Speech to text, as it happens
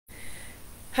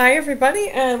Hi everybody,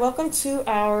 and welcome to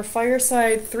our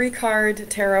Fireside 3-card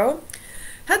tarot.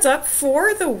 Heads up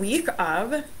for the week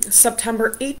of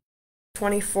September 18th,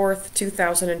 24th,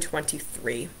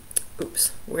 2023.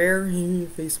 Oops, where is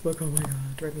Facebook? Oh my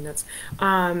god, drive me nuts.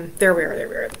 There we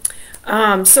are.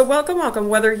 So welcome.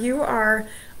 Whether you are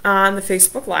on the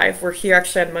Facebook Live, we're here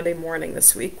actually on Monday morning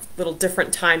this week, a little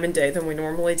different time and day than we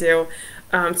normally do.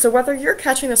 So whether you're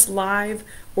catching us live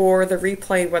or the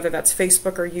replay, whether that's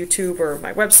Facebook or YouTube or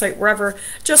my website, wherever,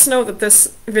 just know that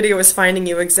this video is finding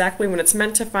you exactly when it's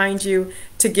meant to find you,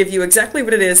 to give you exactly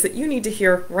what it is that you need to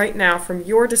hear right now from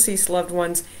your deceased loved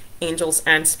ones, angels,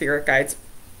 and spirit guides.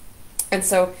 And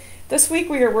so this week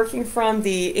we are working from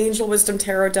the Angel Wisdom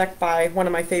Tarot deck by one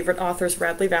of my favorite authors,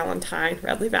 Radleigh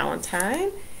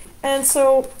Valentine. And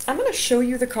so I'm going to show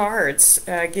you the cards,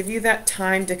 give you that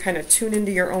time to kind of tune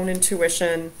into your own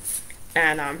intuition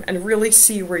and really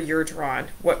see where you're drawn,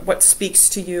 what speaks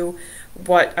to you,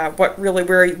 what really,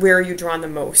 where are you drawn the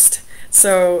most.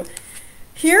 So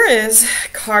here is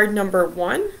card number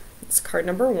one. It's card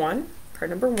number one.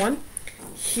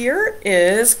 Here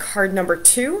is card number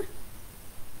two.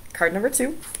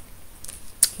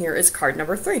 Here is card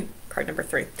number three.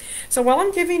 So while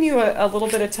I'm giving you a little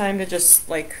bit of time to just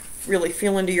like really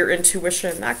feel into your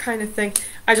intuition, that kind of thing,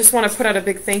 I just want to put out a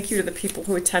big thank you to the people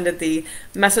who attended the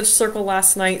message circle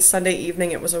last night, Sunday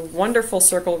evening. It was a wonderful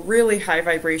circle, really high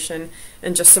vibration,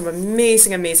 and just some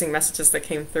amazing messages that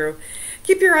came through.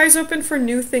 Keep your eyes open for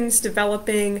new things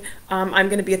developing. I'm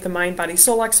going to be at the Mind Body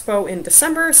Soul Expo in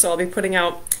December, so I'll be putting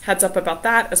out heads up about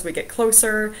that as we get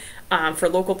closer. For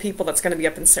local people, that's going to be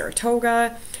up in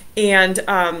Saratoga. And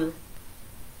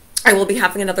I will be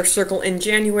having another circle in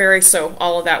January, so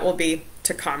all of that will be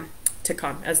to come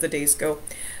as the days go.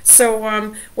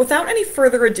 So without any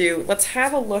further ado, let's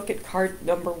have a look at card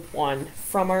number one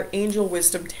from our Angel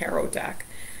Wisdom Tarot deck.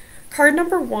 Card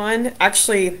number one,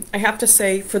 actually, I have to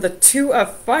say, for the Two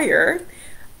of Fire,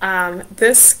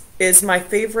 this is my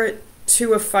favorite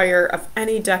Two of Fire of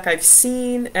any deck I've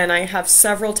seen, and I have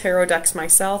several tarot decks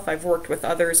myself. I've worked with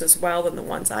others as well than the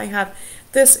ones I have.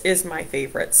 This is my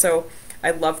favorite, so I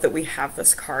love that we have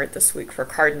this card this week for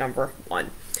card number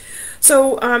one.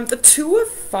 So the Two of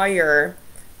Fire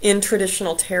in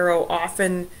traditional tarot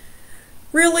often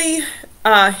really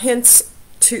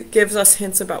gives us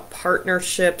hints about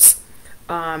partnerships,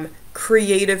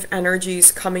 creative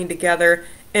energies coming together.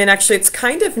 And actually, it's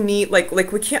kind of neat, like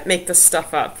we can't make this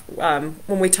stuff up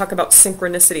when we talk about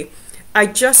synchronicity. I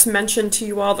just mentioned to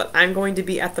you all that I'm going to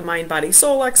be at the Mind Body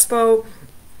Soul Expo.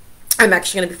 I'm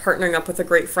actually going to be partnering up with a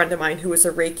great friend of mine who is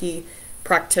a Reiki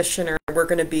practitioner. We're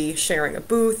going to be sharing a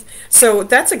booth. So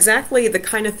that's exactly the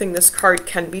kind of thing this card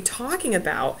can be talking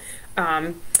about.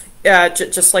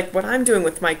 Just like what I'm doing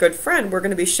with my good friend, we're going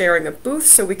to be sharing a booth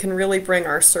so we can really bring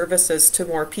our services to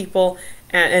more people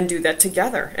and do that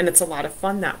together. And it's a lot of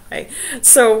fun that way.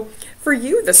 So for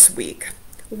you this week,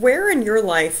 where in your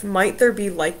life might there be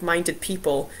like-minded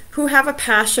people who have a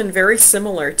passion very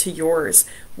similar to yours,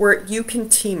 where you can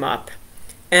team up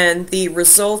and the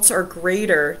results are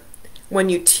greater when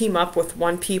you team up with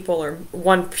one person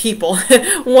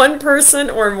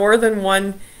or more than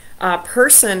one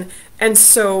person, and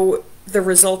so the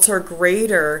results are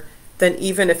greater than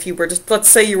even if you were just, let's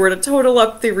say you were to total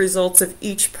up the results of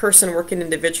each person working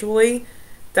individually,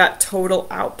 that total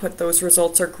output, those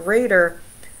results are greater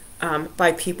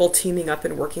by people teaming up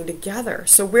and working together.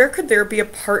 So where could there be a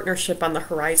partnership on the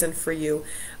horizon for you?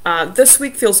 This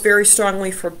week feels very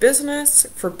strongly for business,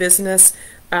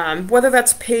 whether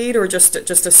that's paid or just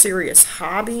a serious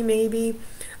hobby maybe.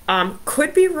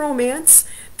 Could be romance.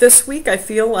 This week I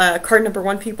feel, card number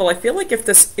one, people, I feel like if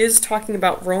this is talking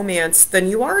about romance, then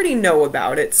you already know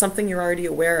about it, something you're already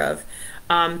aware of.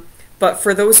 But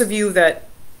for those of you that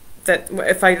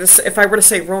if I were to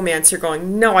say romance, you're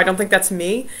going, no, I don't think that's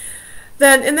me,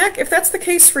 then if that's the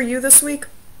case for you this week,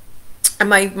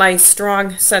 my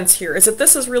strong sense here is that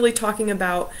this is really talking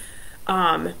about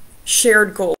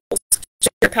shared goals,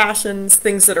 shared passions,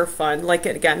 things that are fun. Like,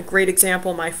 again, great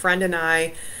example, my friend and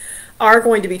I are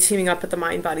going to be teaming up at the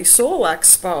Mind Body Soul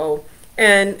Expo.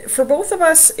 And for both of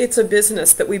us, it's a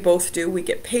business that we both do. We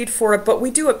get paid for it, but we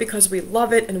do it because we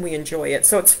love it and we enjoy it.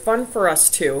 So it's fun for us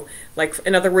too. Like,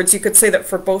 in other words, you could say that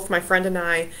for both my friend and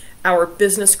I, our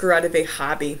business grew out of a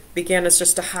hobby. Began as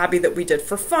just a hobby that we did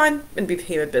for fun and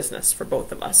became a business for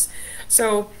both of us.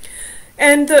 So,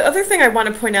 and the other thing I want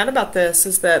to point out about this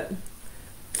is that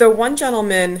the one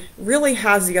gentleman really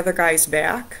has the other guy's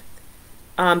back.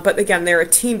 But again, they're a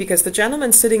team because the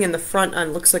gentleman sitting in the front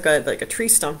on looks like a tree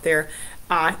stump there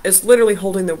is literally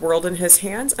holding the world in his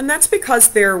hands, and that's because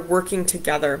they're working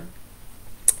together.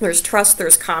 There's trust,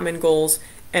 there's common goals,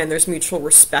 and there's mutual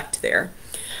respect there.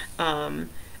 I'm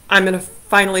going to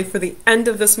finally, for the end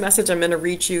of this message, I'm going to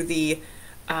read you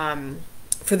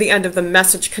for the end of the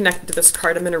message connected to this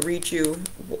card, I'm going to read you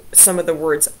some of the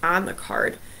words on the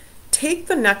card. Take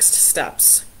the next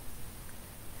steps.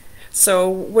 So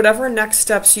whatever next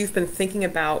steps you've been thinking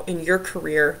about in your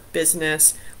career,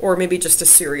 business, or maybe just a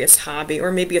serious hobby,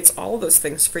 or maybe it's all of those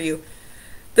things for you,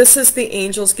 this is the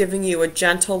angels giving you a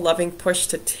gentle, loving push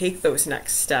to take those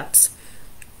next steps.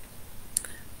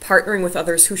 Partnering with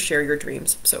others who share your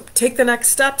dreams. So take the next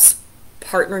steps,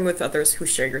 partnering with others who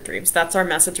share your dreams. That's our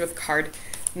message with card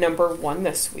number 1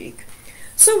 this week.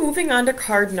 So moving on to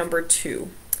card number 2.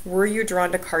 Were you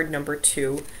drawn to card number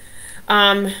 2?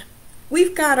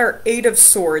 We've got our 8 of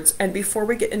Swords, and before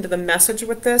we get into the message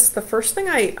with this, the first thing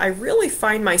I really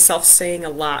find myself saying a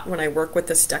lot when I work with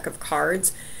this deck of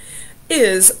cards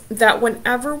is that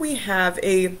whenever we have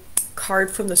a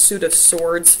card from the suit of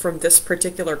swords from this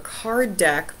particular card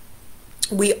deck,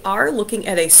 we are looking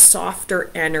at a softer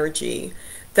energy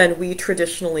than we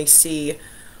traditionally see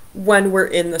when we're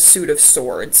in the suit of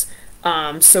swords.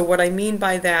 So what I mean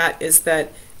by that is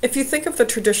that if you think of the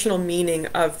traditional meaning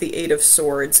of the 8 of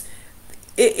Swords,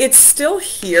 it's still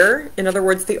here. In other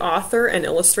words, the author and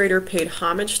illustrator paid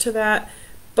homage to that,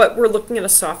 but we're looking at a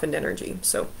softened energy.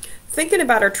 So thinking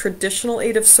about our traditional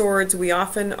 8 of Swords, we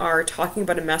often are talking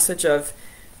about a message of,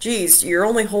 geez, you're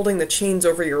only holding the chains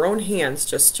over your own hands.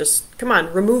 Just come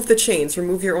on, remove the chains,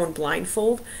 remove your own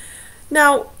blindfold.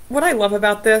 Now, what I love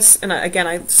about this, and again,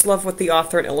 I just love what the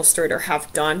author and illustrator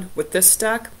have done with this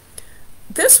deck,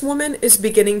 this woman is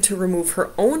beginning to remove her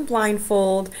own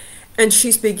blindfold, and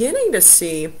she's beginning to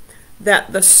see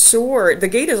that the sword, the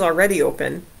gate is already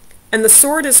open, and the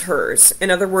sword is hers.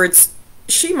 In other words,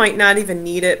 she might not even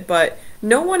need it, but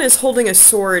no one is holding a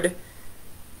sword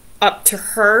up to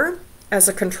her as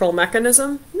a control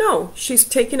mechanism. No, she's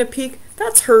taking a peek.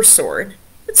 That's her sword.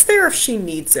 It's there if she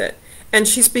needs it. And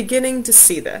she's beginning to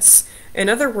see this. In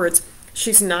other words,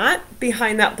 she's not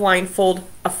behind that blindfold,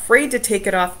 afraid to take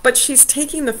it off, but she's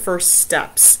taking the first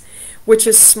steps, which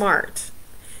is smart.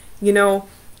 You know,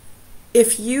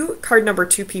 if you, card number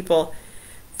 2 people,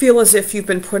 feel as if you've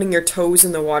been putting your toes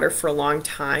in the water for a long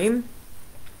time,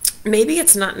 maybe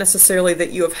it's not necessarily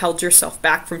that you have held yourself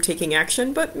back from taking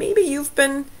action, but maybe you've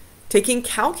been taking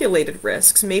calculated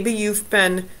risks. Maybe you've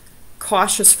been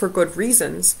cautious for good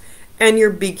reasons, and you're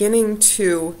beginning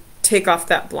to take off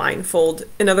that blindfold.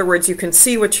 In other words, you can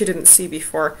see what you didn't see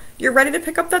before. You're ready to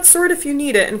pick up that sword if you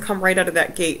need it and come right out of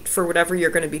that gate for whatever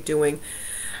you're going to be doing.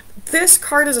 This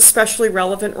card is especially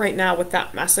relevant right now with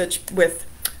that message, with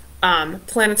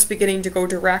planets beginning to go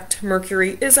direct.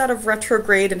 Mercury is out of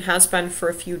retrograde and has been for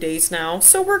a few days now,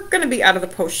 so we're going to be out of the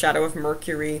post-shadow of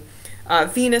Mercury.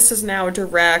 Venus is now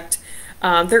direct.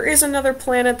 There is another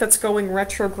planet that's going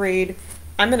retrograde.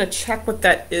 I'm going to check what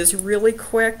that is really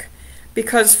quick,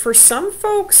 because for some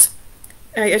folks,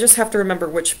 I just have to remember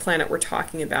which planet we're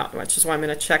talking about, which is why I'm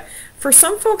going to check. For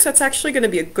some folks, that's actually going to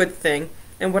be a good thing.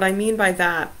 And what I mean by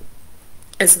that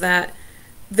is that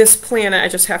this planet, I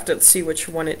just have to see which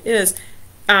one it is,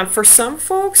 for some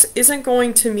folks, isn't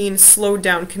going to mean slowed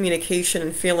down communication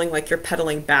and feeling like you're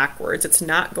pedaling backwards. It's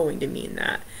not going to mean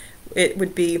that. It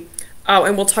would be, oh,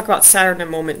 and we'll talk about Saturn in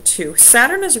a moment too.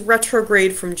 Saturn is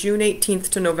retrograde from June 18th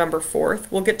to November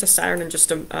 4th. We'll get to Saturn in just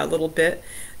a little bit.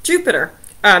 Jupiter,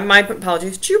 my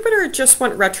apologies, Jupiter just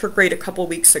went retrograde a couple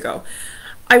weeks ago.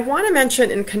 I want to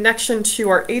mention, in connection to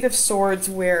our 8 of Swords,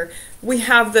 where we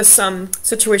have this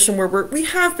situation where we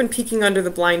have been peeking under the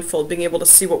blindfold, being able to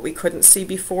see what we couldn't see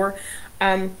before.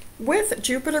 With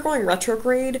Jupiter going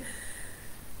retrograde,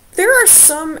 there are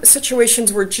some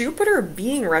situations where Jupiter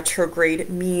being retrograde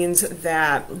means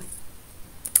that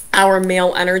our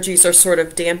male energies are sort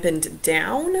of dampened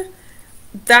down.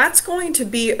 That's going to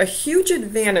be a huge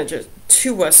advantage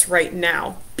to us right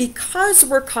now because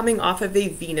we're coming off of a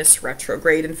Venus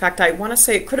retrograde. In fact, I want to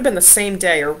say it could have been the same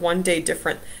day or one day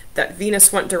different that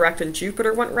Venus went direct and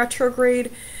Jupiter went retrograde.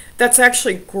 That's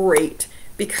actually great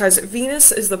because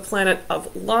Venus is the planet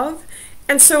of love.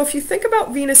 And so if you think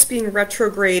about Venus being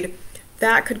retrograde,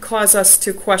 that could cause us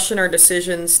to question our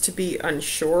decisions, to be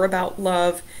unsure about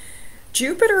love.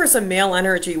 Jupiter is a male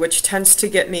energy which tends to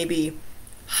get maybe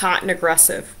hot and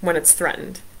aggressive when it's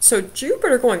threatened. So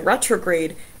Jupiter going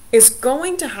retrograde is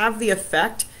going to have the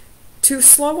effect to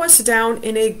slow us down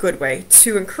in a good way,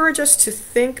 to encourage us to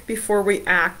think before we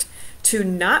act, to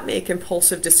not make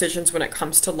impulsive decisions when it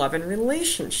comes to love and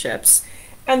relationships.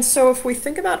 And so if we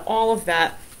think about all of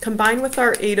that, combined with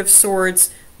our 8 of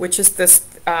Swords, which is this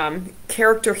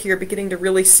character here beginning to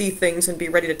really see things and be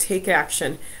ready to take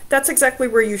action, that's exactly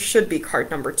where you should be,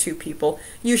 card number 2 people.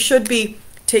 You should be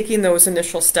taking those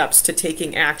initial steps to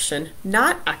taking action,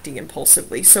 not acting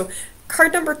impulsively. So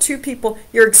card number 2, people,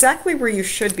 you're exactly where you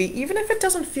should be, even if it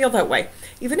doesn't feel that way.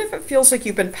 Even if it feels like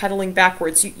you've been pedaling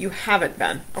backwards, you haven't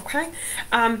been, okay?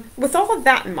 With all of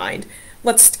that in mind,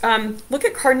 let's look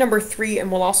at card number 3,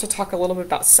 and we'll also talk a little bit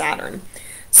about Saturn.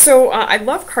 So I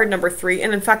love card number 3,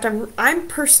 and in fact, I'm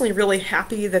personally really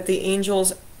happy that the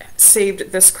angels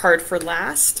saved this card for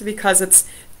last, because it's,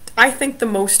 I think, the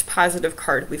most positive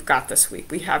card we've got this week.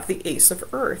 We have the Ace of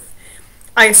Earth.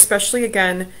 I especially,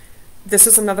 again, this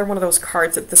is another one of those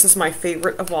cards that this is my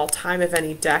favorite of all time of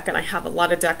any deck, and I have a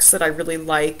lot of decks that I really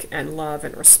like and love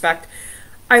and respect.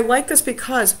 I like this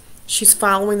because she's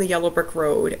following the yellow brick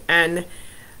road, and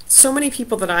so many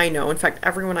people that I know, in fact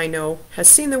everyone I know, has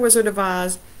seen The Wizard of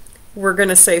Oz. We're going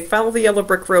to say follow the yellow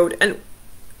brick road, and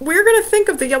we're going to think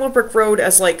of the yellow brick road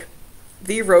as like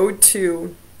the road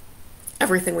to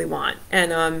everything we want.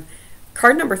 And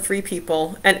card number 3,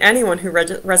 people, and anyone who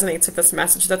resonates with this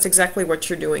message, that's exactly what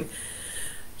you're doing.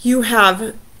 You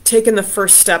have taken the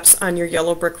first steps on your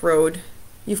yellow brick road.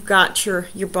 You've got your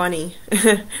bunny,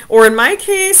 or in my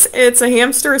case, it's a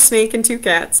hamster, a snake, and 2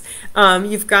 cats.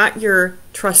 You've got your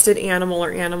trusted animal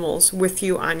or animals with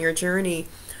you on your journey.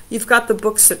 You've got the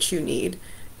books that you need.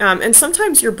 And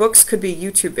sometimes your books could be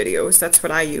YouTube videos, that's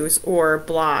what I use, or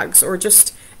blogs, or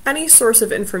just any source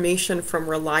of information from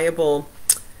reliable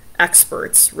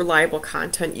experts, reliable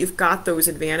content. You've got those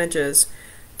advantages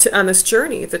on this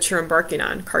journey that you're embarking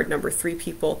on. Card number 3,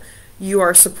 people, you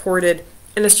are supported,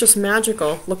 and it's just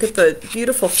magical. Look at the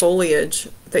beautiful foliage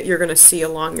that you're going to see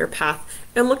along your path,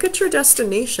 and look at your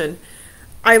destination.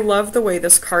 I love the way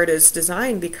this card is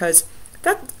designed, because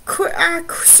that could,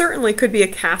 certainly could be a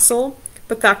castle,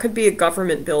 but that could be a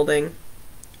government building.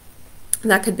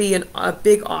 That could be a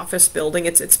big office building.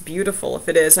 It's beautiful if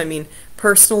it is. I mean,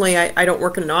 personally, I don't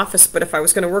work in an office, but if I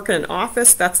was going to work in an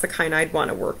office, that's the kind I'd want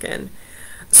to work in.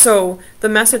 So the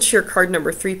message here, card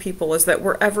number 3, people, is that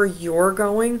wherever you're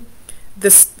going,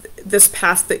 this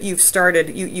path that you've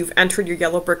started, you've entered your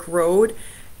yellow brick road,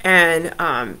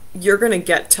 and you're going to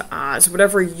get to Oz.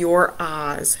 Whatever your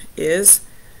Oz is,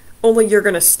 only you're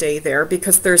going to stay there,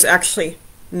 because there's actually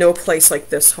no place like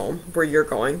this home where you're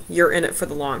going. You're in it for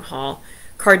the long haul.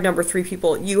 Card number 3,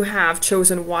 people, you have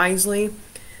chosen wisely.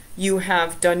 You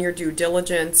have done your due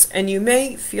diligence, and you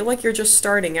may feel like you're just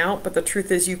starting out, but the truth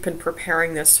is you've been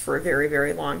preparing this for a very,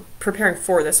 very long, preparing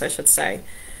for this, I should say,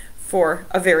 for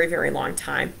a very, very long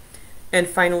time. And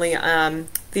finally,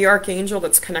 the archangel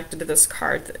that's connected to this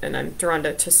card, and I'm drawn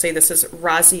to say this is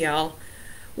Raziel,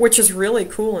 which is really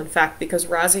cool, in fact, because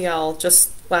Raziel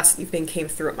just last evening came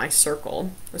through at my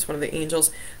circle as one of the angels.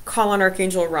 Call on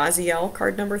Archangel Raziel,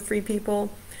 card number 3, people.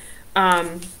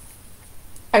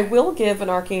 I will give an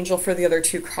archangel for the other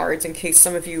 2 cards in case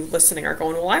some of you listening are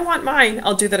going, well, I want mine.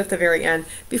 I'll do that at the very end.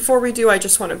 Before we do, I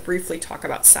just want to briefly talk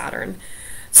about Saturn.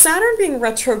 Saturn being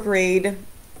retrograde,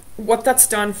 what that's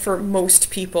done for most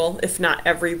people, if not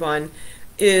everyone,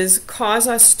 is cause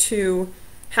us to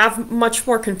have much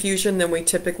more confusion than we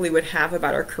typically would have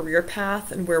about our career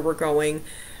path and where we're going.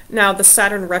 Now, the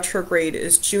Saturn retrograde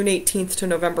is June 18th to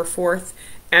November 4th,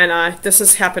 and this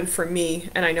has happened for me,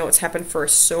 and I know it's happened for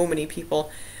so many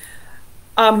people.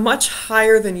 A much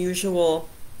higher than usual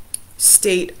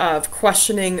state of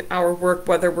questioning our work,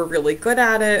 whether we're really good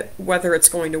at it, whether it's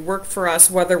going to work for us,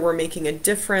 whether we're making a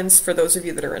difference for those of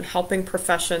you that are in helping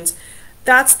professions.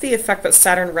 That's the effect that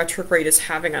Saturn retrograde is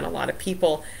having on a lot of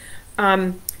people.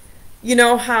 You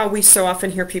know how we so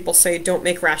often hear people say, don't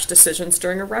make rash decisions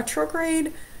during a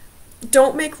retrograde?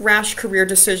 Don't make rash career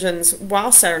decisions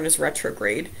while Saturn is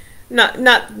retrograde. In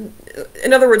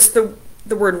other words,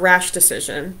 the word rash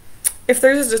decision. If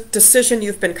there's a decision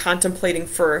you've been contemplating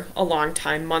for a long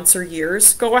time, months or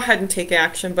years, go ahead and take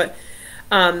action, but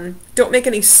don't make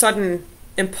any sudden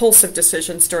impulsive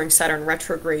decisions during Saturn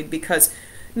retrograde, because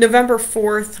November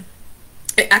 4th,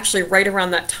 actually right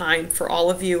around that time, for all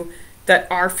of you that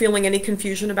are feeling any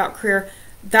confusion about career,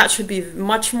 that should be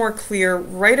much more clear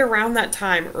right around that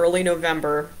time, early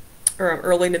November, or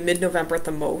early to mid-November at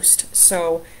the most.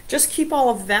 So just keep all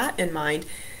of that in mind.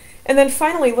 And then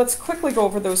finally, let's quickly go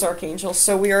over those archangels.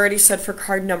 So we already said for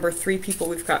card number 3, people,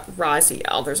 we've got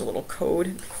Raziel. There's a little code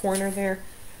in the corner there.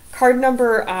 Card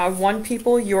number 1,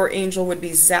 people, your angel would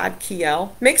be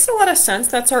Zadkiel. Makes a lot of sense.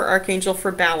 That's our archangel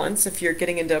for balance. If you're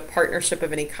getting into a partnership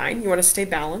of any kind, you want to stay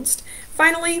balanced.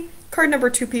 Finally, card number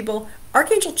 2, people,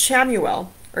 Archangel Chamuel,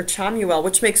 or Chamuel,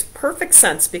 which makes perfect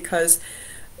sense, because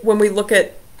when we look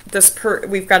at this,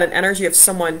 we've got an energy of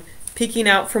someone peeking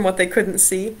out from what they couldn't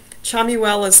see.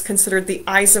 Chamuel is considered the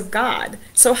eyes of God,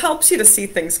 so helps you to see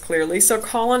things clearly. So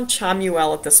call on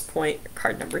Chamuel at this point,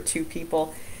 card number 2,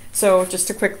 people. So just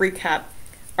a quick recap.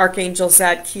 Archangel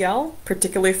Zadkiel,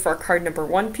 particularly for our card number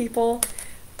 1, people.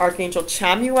 Archangel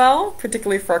Chamuel,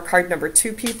 particularly for our card number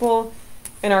 2, people.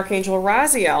 And Archangel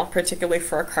Raziel, particularly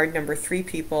for our card number 3,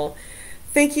 people.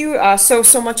 Thank you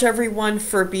so much, everyone,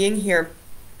 for being here.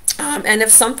 And if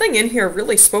something in here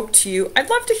really spoke to you, I'd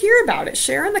love to hear about it.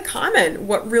 Share in the comment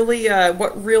what really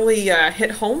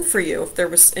hit home for you. If there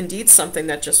was indeed something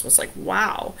that just was like,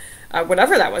 wow,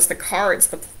 whatever that was, the cards,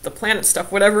 the planet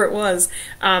stuff, whatever it was.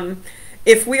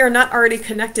 If we are not already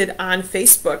connected on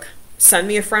Facebook, send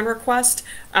me a friend request.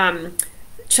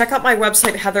 Check out my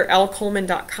website,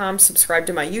 heatherlcoleman.com. Subscribe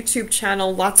to my YouTube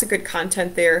channel. Lots of good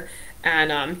content there.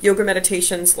 And yoga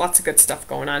meditations, lots of good stuff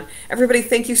going on. Everybody,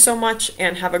 thank you so much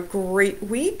and have a great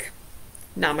week.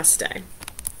 Namaste.